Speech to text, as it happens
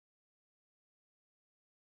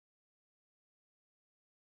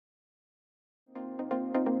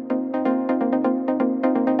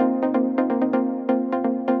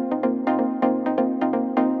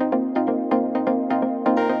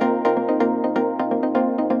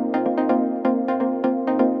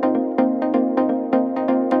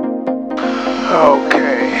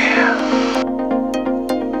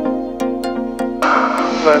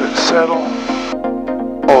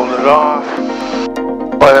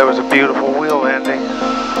was a beautiful wheel landing.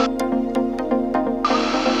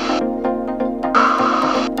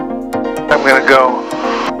 I'm gonna go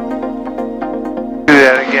do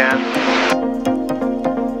that again.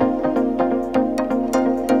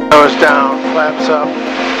 Nose down, flaps up.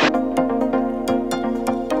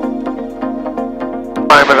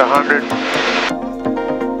 Climb at 100.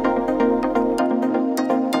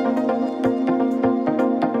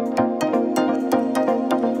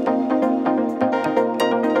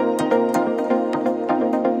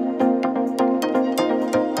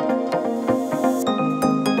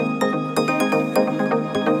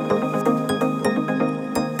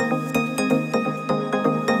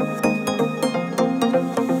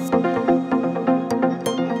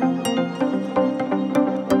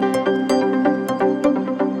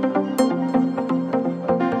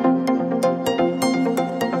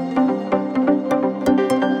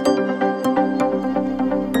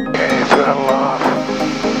 Throttle off.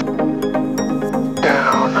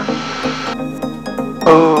 Down.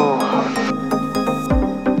 Oh.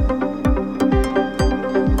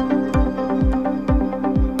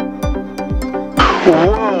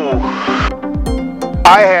 Whoa.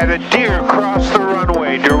 I had a deer cross the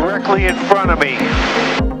runway directly in front of me.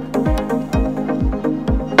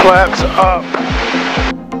 Flaps up.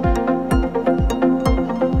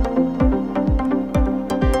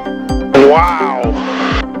 Wow.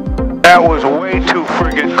 That was way too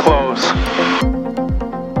friggin' close.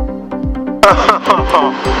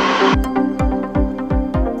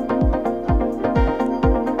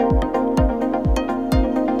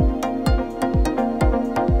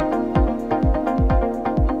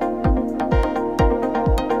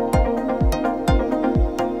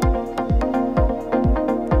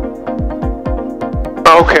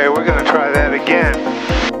 Okay, we're gonna try that again.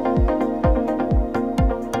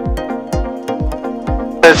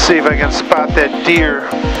 Let's see if I can spot that deer.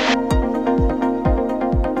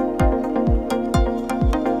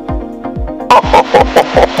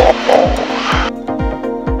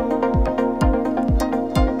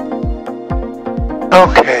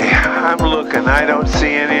 Okay, I'm looking. I don't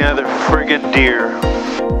see any other friggin' deer.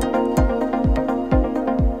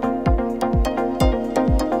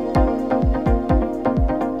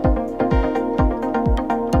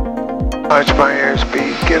 Watch my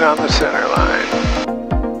airspeed. Get on the center line.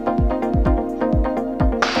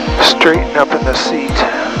 Straighten up in the seat.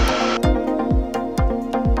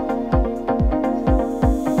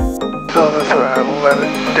 Fill the throttle, let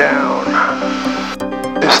it down.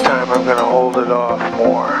 This time I'm going to hold it off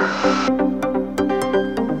more.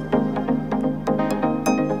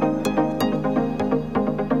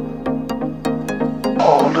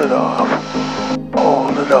 Hold it off.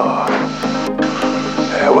 Hold it off.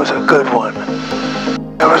 That was a good one.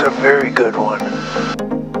 That was a very good one.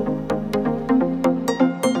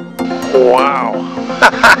 Wow.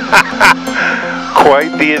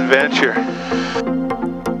 Quite the adventure.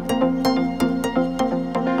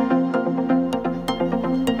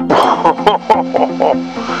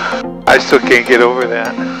 I still can't get over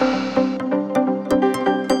that.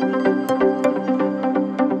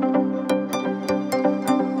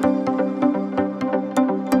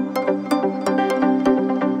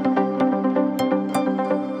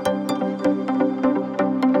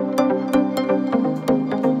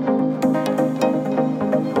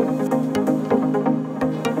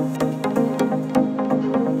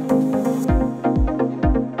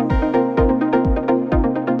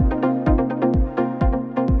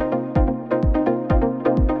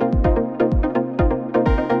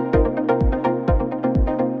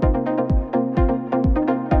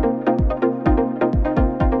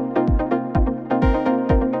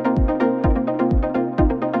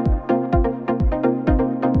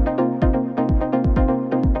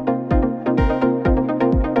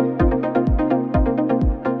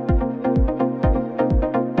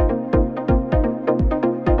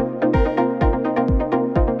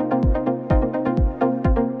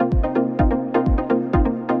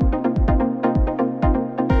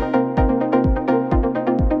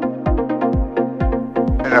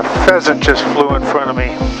 And a pheasant just flew in front of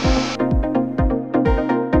me.